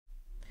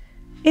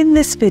In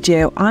this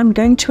video, I'm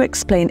going to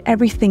explain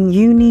everything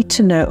you need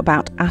to know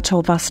about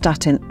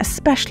atorvastatin,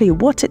 especially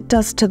what it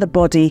does to the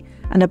body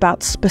and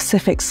about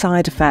specific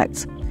side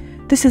effects.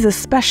 This is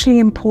especially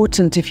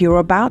important if you're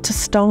about to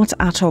start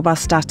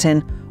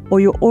atorvastatin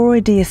or you're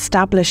already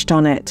established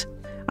on it.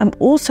 I'm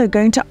also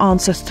going to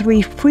answer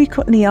 3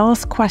 frequently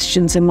asked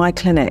questions in my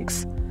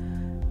clinics.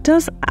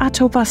 Does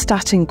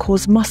atorvastatin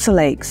cause muscle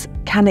aches?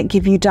 Can it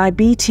give you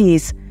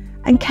diabetes?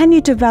 And can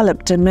you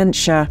develop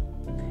dementia?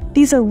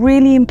 These are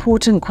really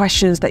important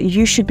questions that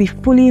you should be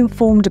fully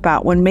informed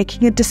about when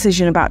making a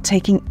decision about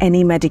taking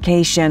any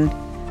medication.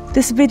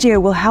 This video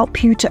will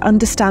help you to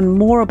understand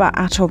more about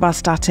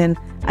atorvastatin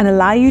and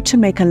allow you to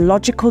make a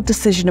logical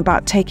decision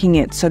about taking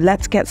it. So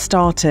let's get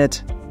started.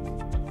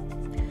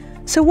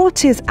 So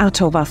what is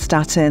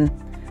atorvastatin?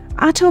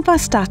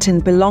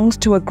 Atorvastatin belongs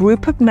to a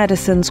group of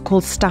medicines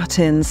called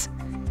statins.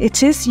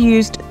 It is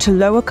used to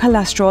lower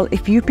cholesterol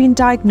if you've been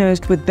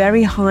diagnosed with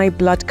very high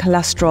blood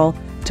cholesterol,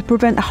 to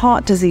prevent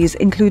heart disease,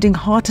 including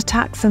heart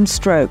attacks and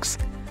strokes.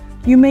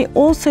 You may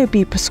also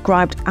be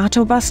prescribed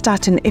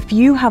atorvastatin if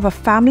you have a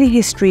family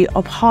history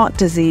of heart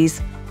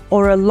disease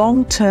or a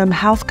long-term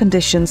health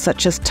condition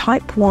such as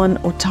type 1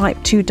 or type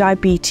 2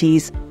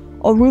 diabetes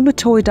or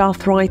rheumatoid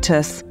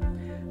arthritis.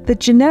 The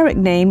generic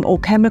name or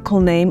chemical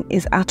name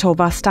is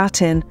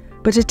atorvastatin,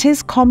 but it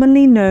is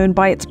commonly known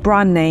by its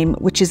brand name,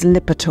 which is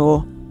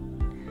Lipitor.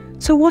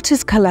 So what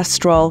is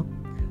cholesterol?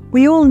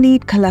 We all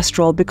need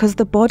cholesterol because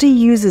the body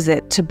uses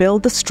it to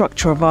build the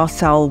structure of our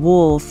cell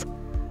walls.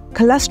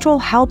 Cholesterol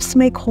helps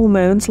make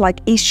hormones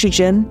like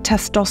estrogen,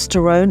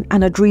 testosterone,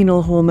 and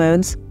adrenal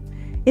hormones.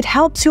 It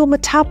helps your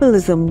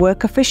metabolism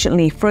work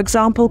efficiently. For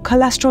example,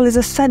 cholesterol is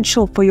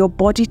essential for your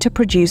body to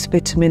produce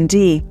vitamin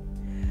D.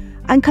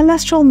 And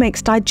cholesterol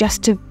makes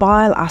digestive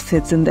bile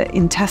acids in the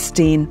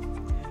intestine.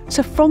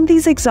 So from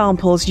these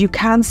examples, you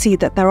can see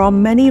that there are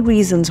many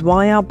reasons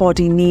why our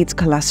body needs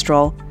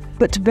cholesterol.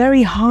 But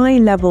very high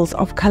levels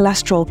of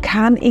cholesterol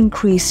can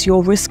increase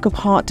your risk of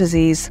heart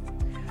disease.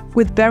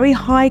 With very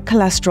high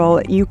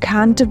cholesterol, you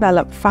can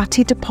develop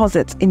fatty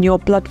deposits in your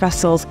blood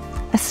vessels,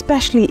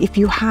 especially if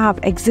you have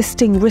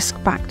existing risk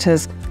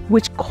factors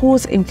which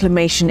cause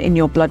inflammation in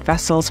your blood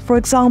vessels. For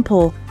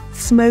example,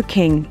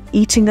 smoking,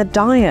 eating a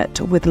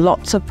diet with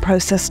lots of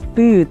processed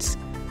foods,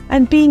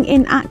 and being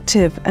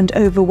inactive and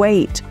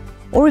overweight,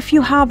 or if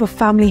you have a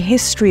family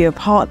history of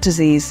heart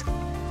disease.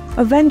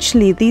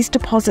 Eventually, these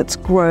deposits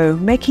grow,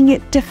 making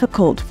it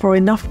difficult for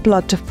enough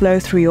blood to flow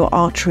through your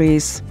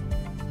arteries.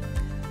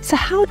 So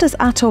how does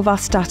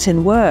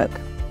atorvastatin work?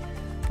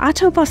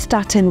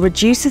 Atorvastatin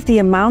reduces the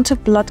amount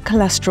of blood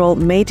cholesterol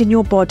made in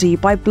your body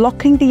by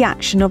blocking the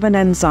action of an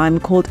enzyme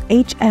called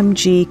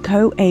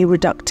HMG-CoA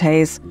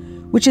reductase,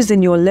 which is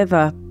in your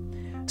liver.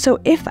 So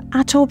if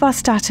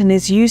atorvastatin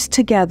is used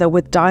together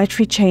with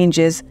dietary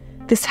changes,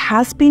 this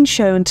has been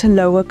shown to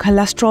lower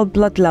cholesterol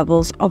blood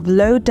levels of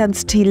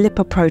low-density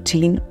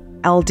lipoprotein,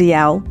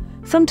 LDL,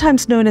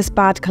 sometimes known as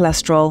bad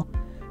cholesterol,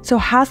 so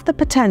has the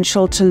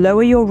potential to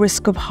lower your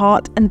risk of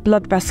heart and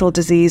blood vessel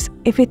disease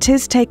if it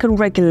is taken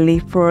regularly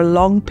for a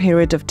long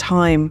period of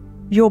time.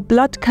 Your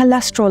blood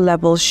cholesterol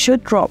levels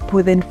should drop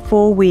within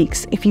 4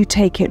 weeks if you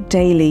take it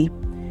daily.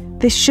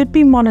 This should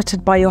be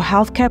monitored by your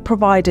healthcare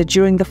provider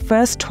during the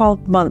first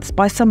 12 months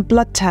by some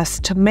blood tests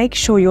to make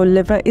sure your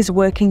liver is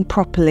working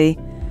properly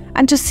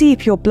and to see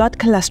if your blood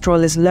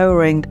cholesterol is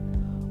lowering.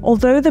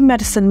 Although the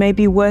medicine may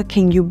be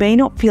working, you may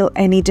not feel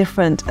any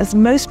different, as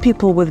most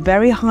people with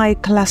very high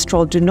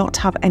cholesterol do not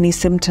have any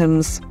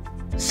symptoms.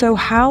 So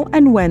how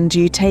and when do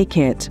you take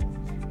it?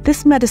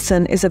 This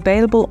medicine is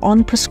available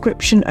on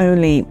prescription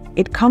only.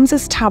 It comes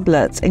as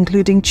tablets,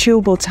 including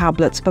chewable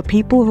tablets for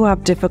people who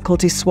have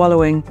difficulty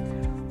swallowing.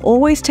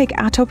 Always take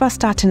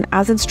atorvastatin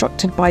as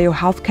instructed by your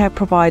healthcare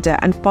provider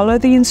and follow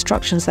the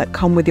instructions that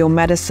come with your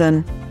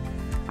medicine.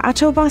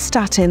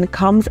 Atorvastatin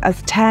comes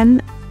as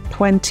 10,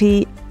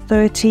 20,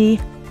 30,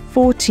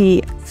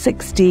 40,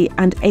 60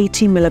 and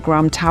 80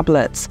 milligram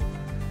tablets,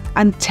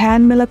 and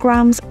 10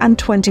 milligrams and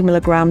 20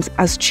 milligrams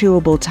as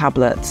chewable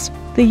tablets.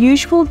 The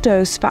usual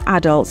dose for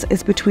adults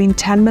is between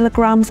 10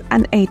 milligrams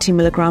and 80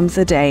 milligrams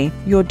a day.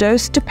 Your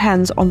dose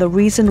depends on the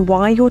reason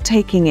why you're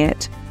taking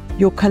it,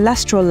 your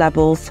cholesterol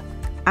levels,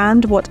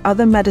 and what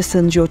other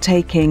medicines you're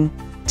taking.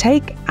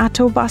 Take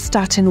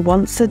atorvastatin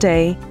once a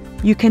day.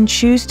 You can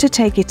choose to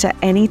take it at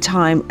any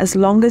time as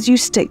long as you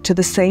stick to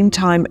the same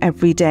time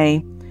every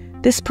day.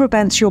 This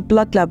prevents your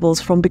blood levels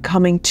from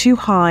becoming too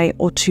high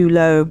or too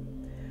low.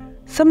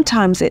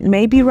 Sometimes it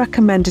may be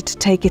recommended to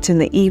take it in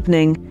the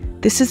evening.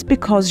 This is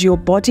because your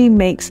body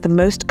makes the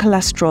most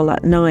cholesterol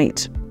at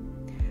night.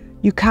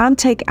 You can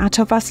take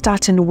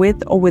atorvastatin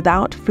with or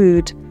without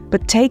food,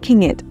 but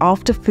taking it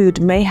after food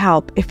may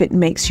help if it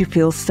makes you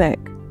feel sick.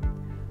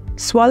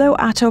 Swallow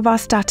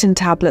atorvastatin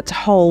tablets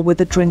whole with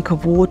a drink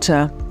of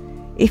water.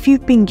 If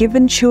you've been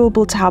given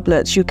chewable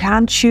tablets, you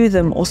can chew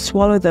them or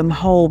swallow them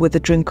whole with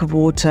a drink of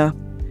water.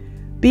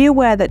 Be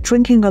aware that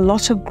drinking a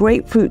lot of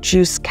grapefruit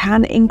juice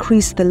can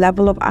increase the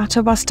level of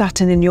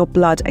atorvastatin in your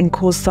blood and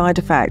cause side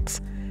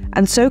effects,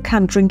 and so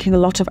can drinking a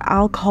lot of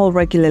alcohol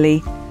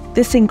regularly.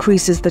 This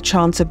increases the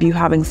chance of you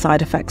having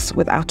side effects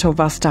with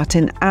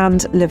atorvastatin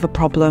and liver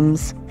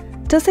problems.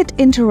 Does it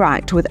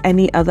interact with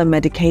any other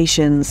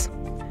medications?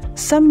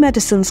 Some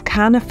medicines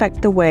can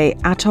affect the way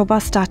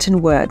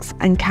atorvastatin works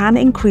and can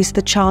increase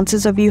the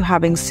chances of you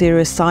having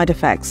serious side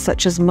effects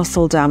such as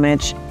muscle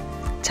damage.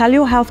 Tell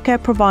your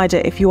healthcare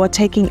provider if you are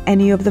taking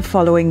any of the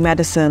following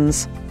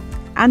medicines.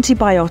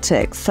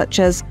 Antibiotics such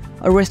as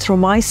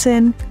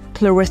erythromycin,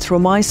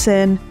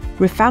 clarithromycin,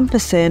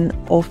 rifampicin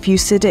or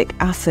fusidic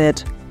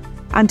acid.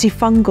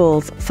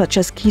 Antifungals such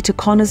as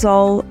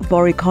ketoconazole,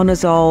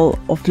 voriconazole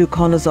or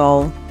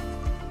fluconazole.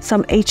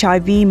 Some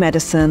HIV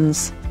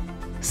medicines.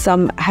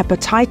 Some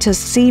hepatitis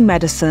C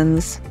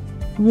medicines,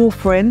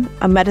 warfarin,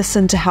 a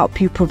medicine to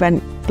help you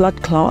prevent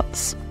blood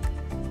clots,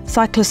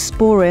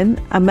 cyclosporin,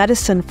 a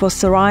medicine for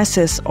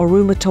psoriasis or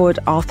rheumatoid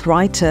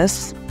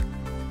arthritis,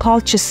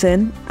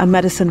 colchicine, a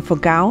medicine for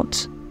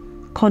gout,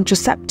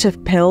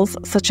 contraceptive pills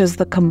such as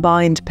the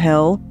combined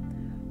pill,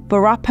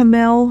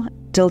 verapamil,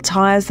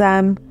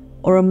 diltiazem,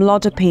 or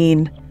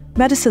amlodipine,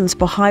 medicines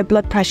for high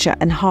blood pressure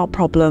and heart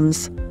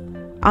problems,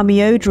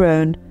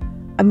 amiodarone,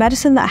 a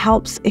medicine that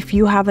helps if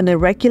you have an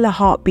irregular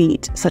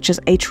heartbeat, such as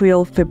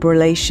atrial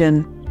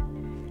fibrillation.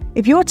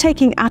 If you're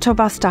taking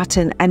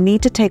atorvastatin and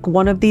need to take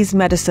one of these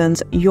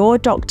medicines, your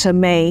doctor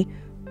may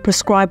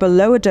prescribe a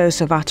lower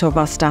dose of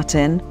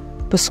atorvastatin,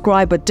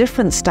 prescribe a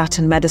different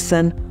statin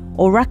medicine,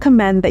 or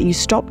recommend that you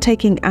stop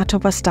taking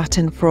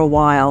atorvastatin for a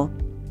while.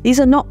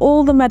 These are not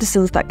all the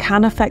medicines that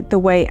can affect the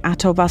way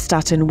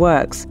atorvastatin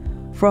works.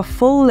 For a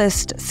full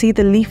list, see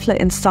the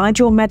leaflet inside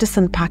your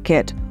medicine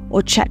packet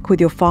or check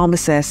with your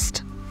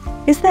pharmacist.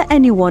 Is there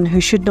anyone who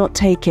should not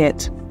take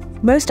it?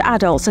 Most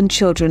adults and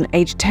children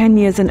aged 10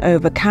 years and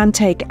over can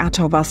take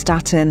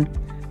atorvastatin,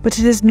 but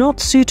it is not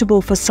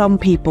suitable for some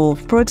people.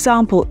 For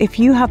example, if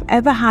you have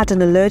ever had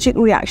an allergic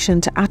reaction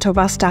to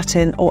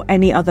atorvastatin or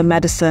any other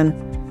medicine,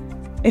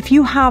 if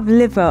you have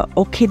liver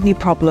or kidney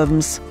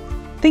problems,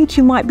 think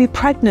you might be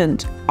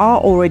pregnant, are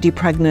already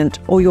pregnant,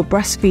 or you're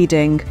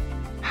breastfeeding,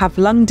 have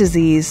lung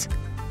disease,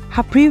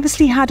 have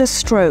previously had a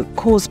stroke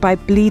caused by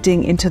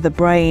bleeding into the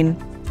brain,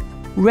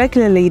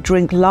 regularly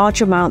drink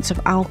large amounts of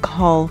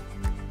alcohol,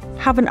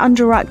 have an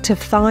underactive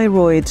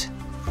thyroid,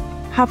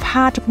 have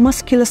had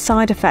muscular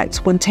side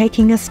effects when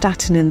taking a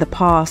statin in the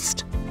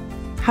past,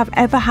 have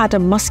ever had a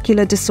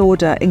muscular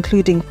disorder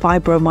including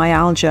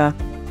fibromyalgia.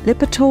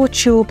 Lipitor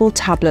chewable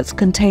tablets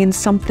contain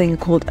something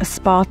called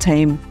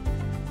aspartame.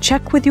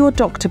 Check with your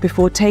doctor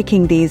before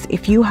taking these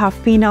if you have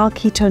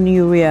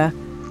phenylketonuria,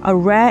 a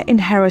rare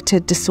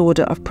inherited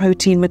disorder of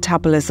protein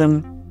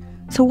metabolism.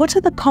 So what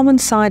are the common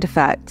side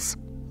effects?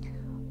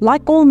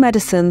 Like all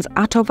medicines,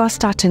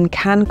 atorvastatin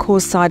can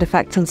cause side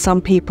effects in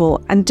some people,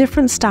 and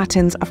different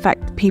statins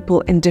affect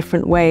people in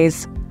different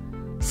ways.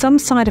 Some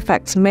side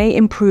effects may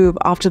improve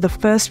after the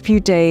first few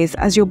days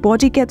as your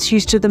body gets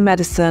used to the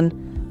medicine,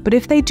 but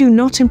if they do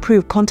not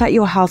improve, contact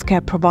your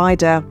healthcare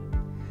provider.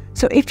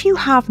 So if you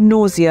have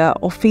nausea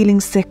or feeling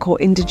sick or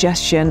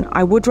indigestion,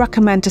 I would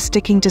recommend to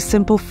sticking to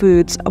simple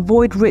foods,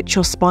 avoid rich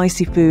or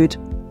spicy food.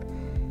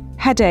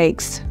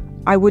 Headaches,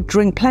 I would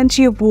drink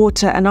plenty of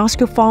water and ask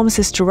your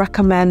pharmacist to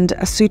recommend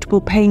a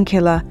suitable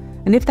painkiller,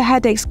 and if the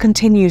headaches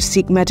continue,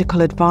 seek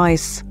medical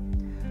advice.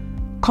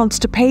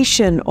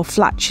 Constipation or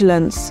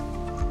flatulence,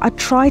 I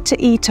try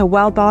to eat a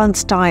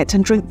well-balanced diet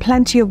and drink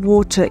plenty of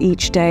water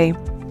each day.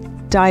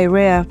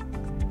 Diarrhea,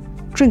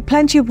 drink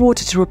plenty of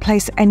water to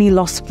replace any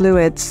lost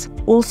fluids.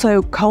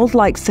 Also,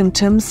 cold-like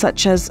symptoms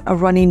such as a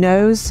runny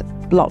nose,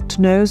 blocked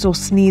nose or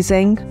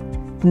sneezing,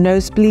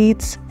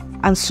 nosebleeds,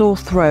 and sore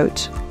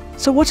throat.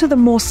 So what are the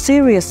more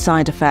serious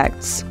side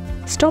effects?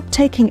 Stop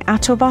taking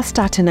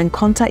atorvastatin and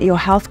contact your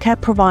healthcare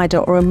provider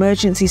or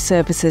emergency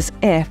services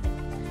if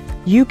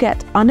you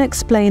get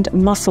unexplained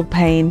muscle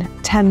pain,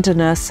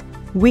 tenderness,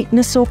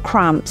 weakness or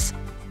cramps.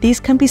 These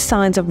can be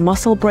signs of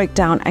muscle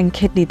breakdown and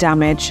kidney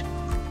damage.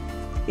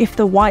 If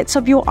the whites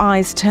of your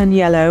eyes turn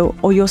yellow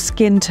or your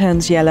skin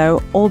turns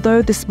yellow,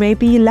 although this may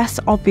be less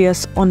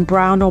obvious on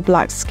brown or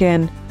black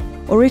skin,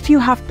 or if you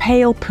have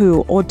pale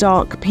poo or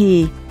dark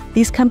pee,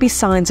 these can be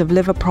signs of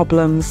liver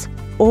problems.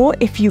 Or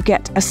if you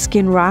get a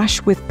skin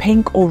rash with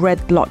pink or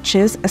red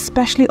blotches,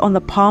 especially on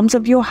the palms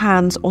of your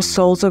hands or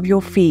soles of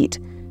your feet,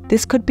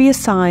 this could be a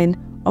sign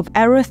of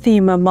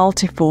erythema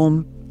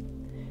multiforme.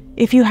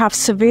 If you have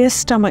severe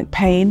stomach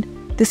pain,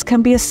 this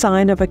can be a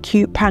sign of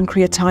acute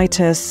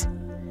pancreatitis.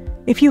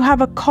 If you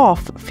have a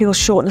cough, feel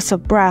shortness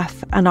of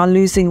breath, and are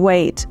losing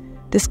weight,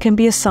 this can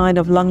be a sign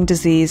of lung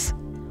disease.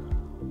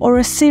 Or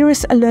a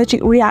serious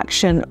allergic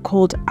reaction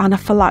called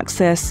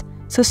anaphylaxis,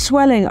 so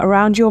swelling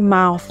around your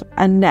mouth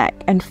and neck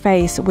and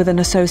face with an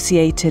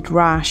associated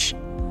rash.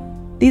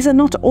 These are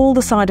not all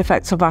the side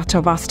effects of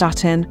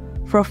atorvastatin.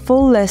 For a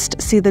full list,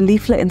 see the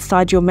leaflet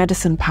inside your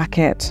medicine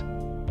packet.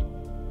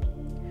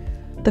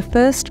 The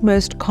first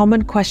most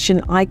common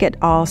question I get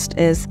asked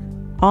is,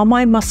 are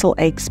my muscle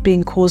aches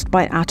being caused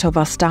by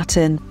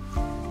atorvastatin?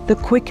 The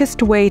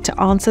quickest way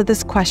to answer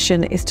this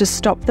question is to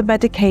stop the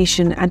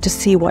medication and to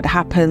see what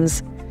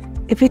happens.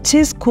 If it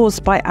is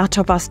caused by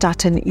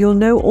atorvastatin, you'll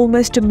know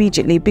almost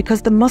immediately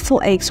because the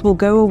muscle aches will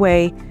go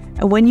away,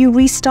 and when you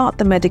restart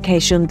the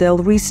medication, they'll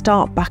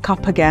restart back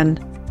up again.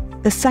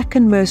 The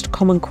second most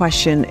common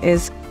question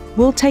is,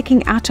 will taking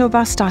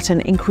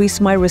atorvastatin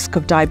increase my risk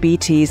of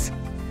diabetes?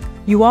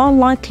 You are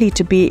likely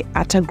to be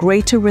at a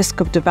greater risk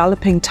of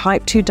developing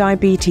type 2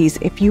 diabetes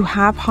if you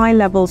have high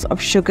levels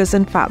of sugars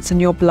and fats in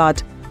your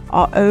blood,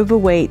 are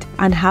overweight,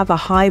 and have a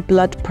high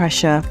blood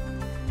pressure.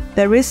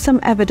 There is some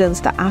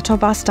evidence that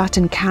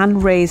atorvastatin can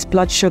raise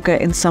blood sugar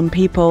in some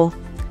people.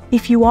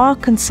 If you are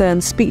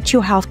concerned, speak to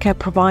your healthcare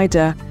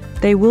provider.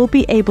 They will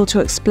be able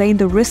to explain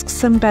the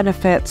risks and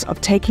benefits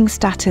of taking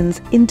statins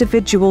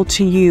individual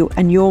to you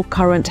and your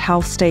current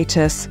health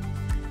status.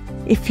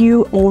 If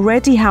you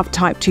already have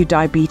type 2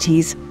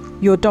 diabetes,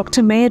 your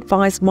doctor may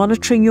advise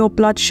monitoring your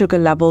blood sugar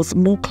levels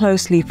more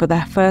closely for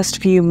the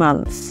first few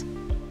months.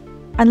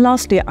 And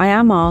lastly, I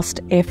am asked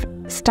if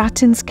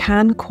statins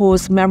can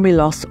cause memory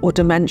loss or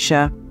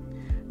dementia.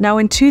 Now,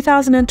 in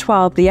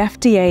 2012, the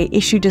FDA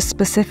issued a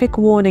specific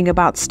warning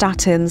about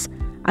statins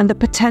and the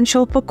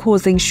potential for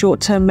causing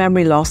short-term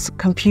memory loss,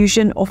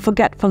 confusion, or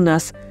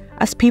forgetfulness,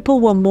 as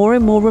people were more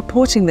and more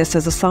reporting this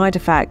as a side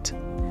effect.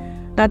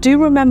 Now, do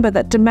remember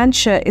that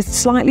dementia is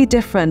slightly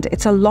different.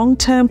 It's a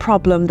long-term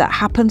problem that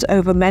happens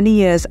over many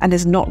years and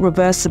is not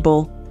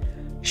reversible.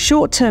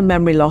 Short-term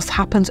memory loss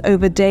happens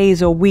over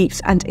days or weeks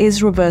and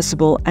is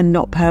reversible and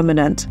not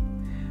permanent.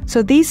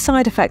 So these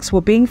side effects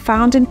were being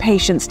found in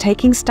patients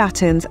taking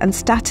statins and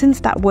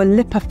statins that were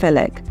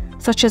lipophilic,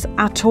 such as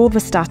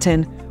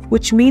atorvastatin,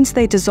 which means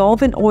they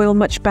dissolve in oil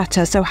much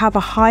better, so have a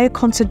higher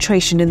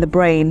concentration in the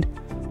brain.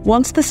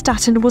 Once the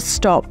statin was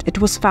stopped, it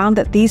was found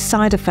that these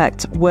side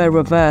effects were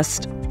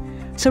reversed.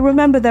 So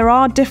remember, there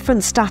are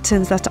different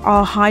statins that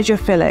are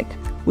hydrophilic,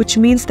 which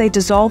means they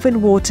dissolve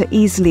in water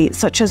easily,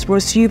 such as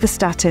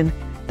rosuvastatin,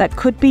 that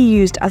could be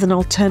used as an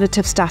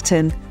alternative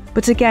statin.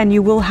 But again,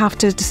 you will have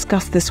to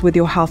discuss this with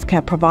your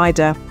healthcare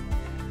provider.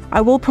 I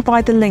will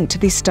provide the link to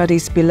these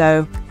studies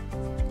below.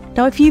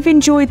 Now, if you've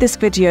enjoyed this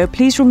video,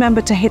 please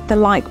remember to hit the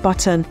like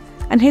button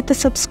and hit the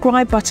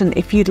subscribe button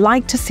if you'd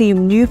like to see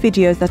new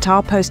videos that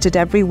are posted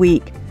every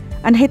week,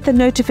 and hit the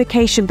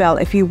notification bell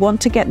if you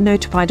want to get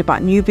notified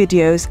about new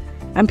videos.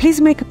 And please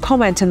make a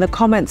comment in the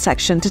comment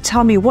section to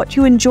tell me what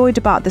you enjoyed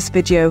about this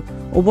video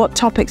or what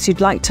topics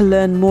you'd like to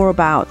learn more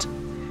about.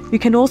 You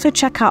can also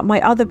check out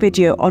my other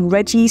video on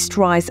red yeast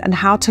rice and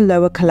how to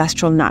lower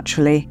cholesterol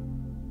naturally.